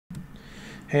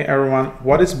Hey everyone,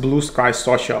 what is Bluesky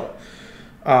Social?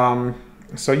 Um,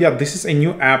 so yeah, this is a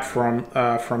new app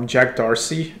from Jack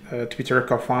Dorsey, Twitter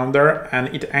co-founder,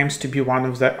 and it aims to be one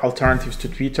of the alternatives to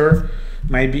Twitter.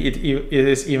 Maybe it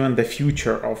is even the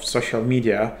future of social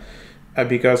media,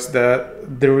 because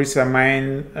there is a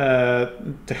main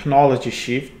technology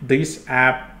shift. This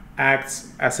app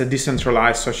acts as a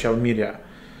decentralized social media.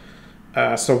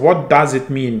 So what does it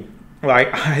mean?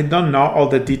 Like, I don't know all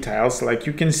the details. Like,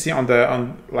 you can see on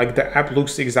like the app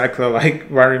looks exactly like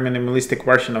very minimalistic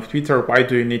version of Twitter. Why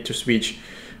do you need to switch?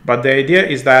 But the idea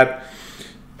is that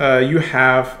you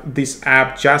have this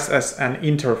app just as an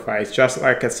interface, just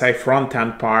like a say front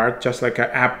end part, just like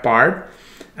an app part,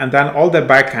 and then all the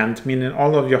backend, meaning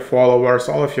all of your followers,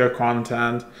 all of your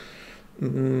content,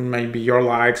 maybe your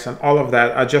likes and all of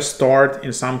that are just stored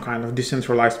in some kind of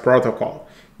decentralized protocol,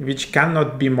 which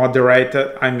cannot be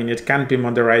moderated. I mean, it can be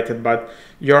moderated, but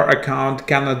your account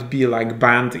cannot be like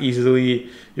banned easily.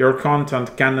 Your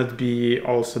content cannot be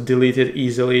also deleted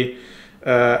easily.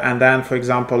 And then, for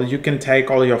example, you can take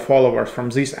all your followers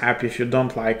from this app. If you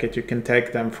don't like it, you can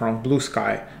take them from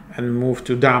Bluesky and move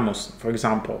to Damus, for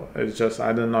example. It's just,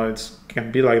 I don't know, it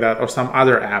can be like that, or some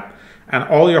other app. And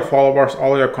all your followers,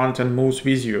 all your content moves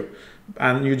with you.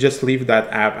 And you just leave that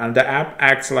app. And the app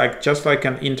acts like just like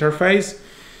an interface,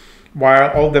 while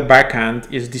all the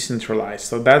backend is decentralized.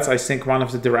 So that's, I think, one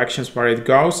of the directions where it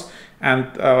goes. And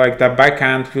like the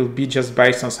backend will be just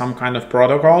based on some kind of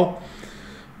protocol.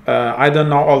 I don't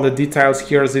know all the details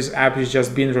here. This app is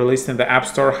just being released in the App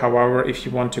Store. However, if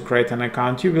you want to create an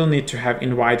account, you will need to have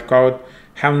invite code.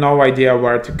 Have no idea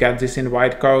where to get this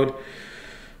invite code,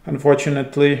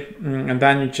 unfortunately. And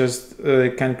then you just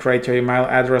can create your email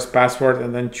address, password,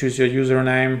 and then choose your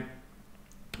username.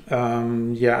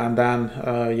 And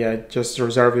then just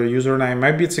reserve your username.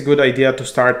 Maybe it's a good idea to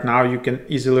start now. You can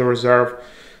easily reserve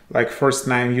like first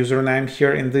name, username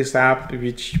here in this app,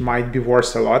 which might be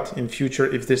worth a lot in future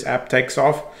if this app takes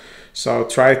off. So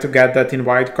try to get that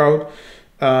invite code.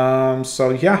 So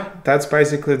yeah, that's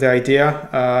basically the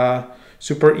idea.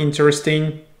 Super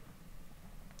interesting.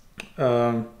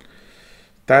 That's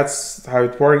how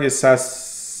it works. It says,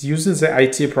 using the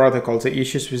IT protocol, the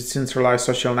issues with centralized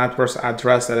social networks are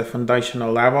addressed at a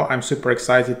foundational level. I'm super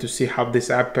excited to see how this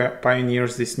app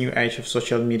pioneers this new age of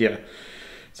social media.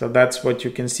 So that's what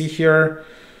you can see here.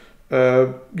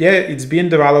 It's being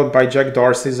developed by Jack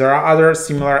Dorsey. There are other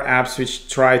similar apps which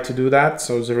try to do that.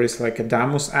 So there is like a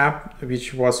Damus app,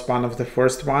 which was one of the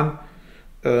first one,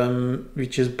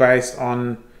 which is based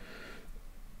on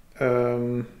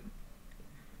also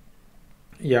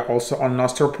on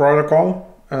Nostr protocol,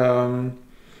 and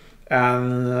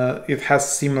it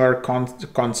has similar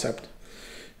concept.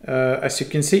 As you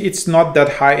can see, it's not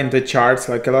that high in the charts.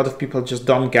 Like, a lot of people just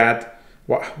don't get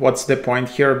what's the point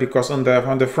here, because on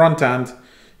the front end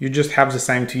you just have the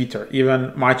same Twitter,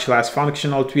 even much less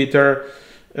functional Twitter,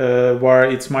 where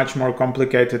it's much more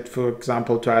complicated, for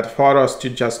example, to add photos, to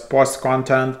just post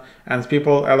content, and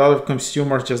a lot of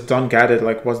consumers just don't get it,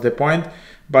 like what's the point.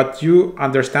 But you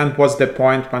understand what's the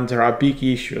point when there are big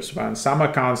issues, when some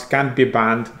accounts can't be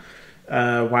banned,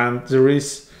 when there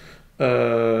is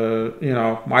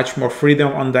much more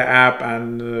freedom on the app,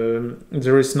 and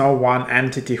there is no one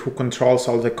entity who controls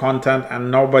all the content, and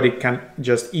nobody can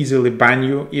just easily ban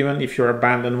you. Even if you're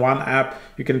banned in one app,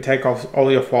 you can take off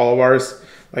all your followers,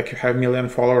 like you have 1 million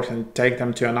followers, and take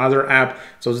them to another app.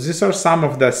 So these are some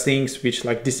of the things which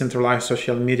like decentralized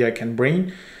social media can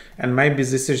bring, and maybe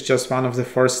this is just one of the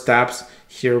first steps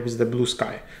here with the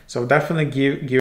Bluesky. So definitely give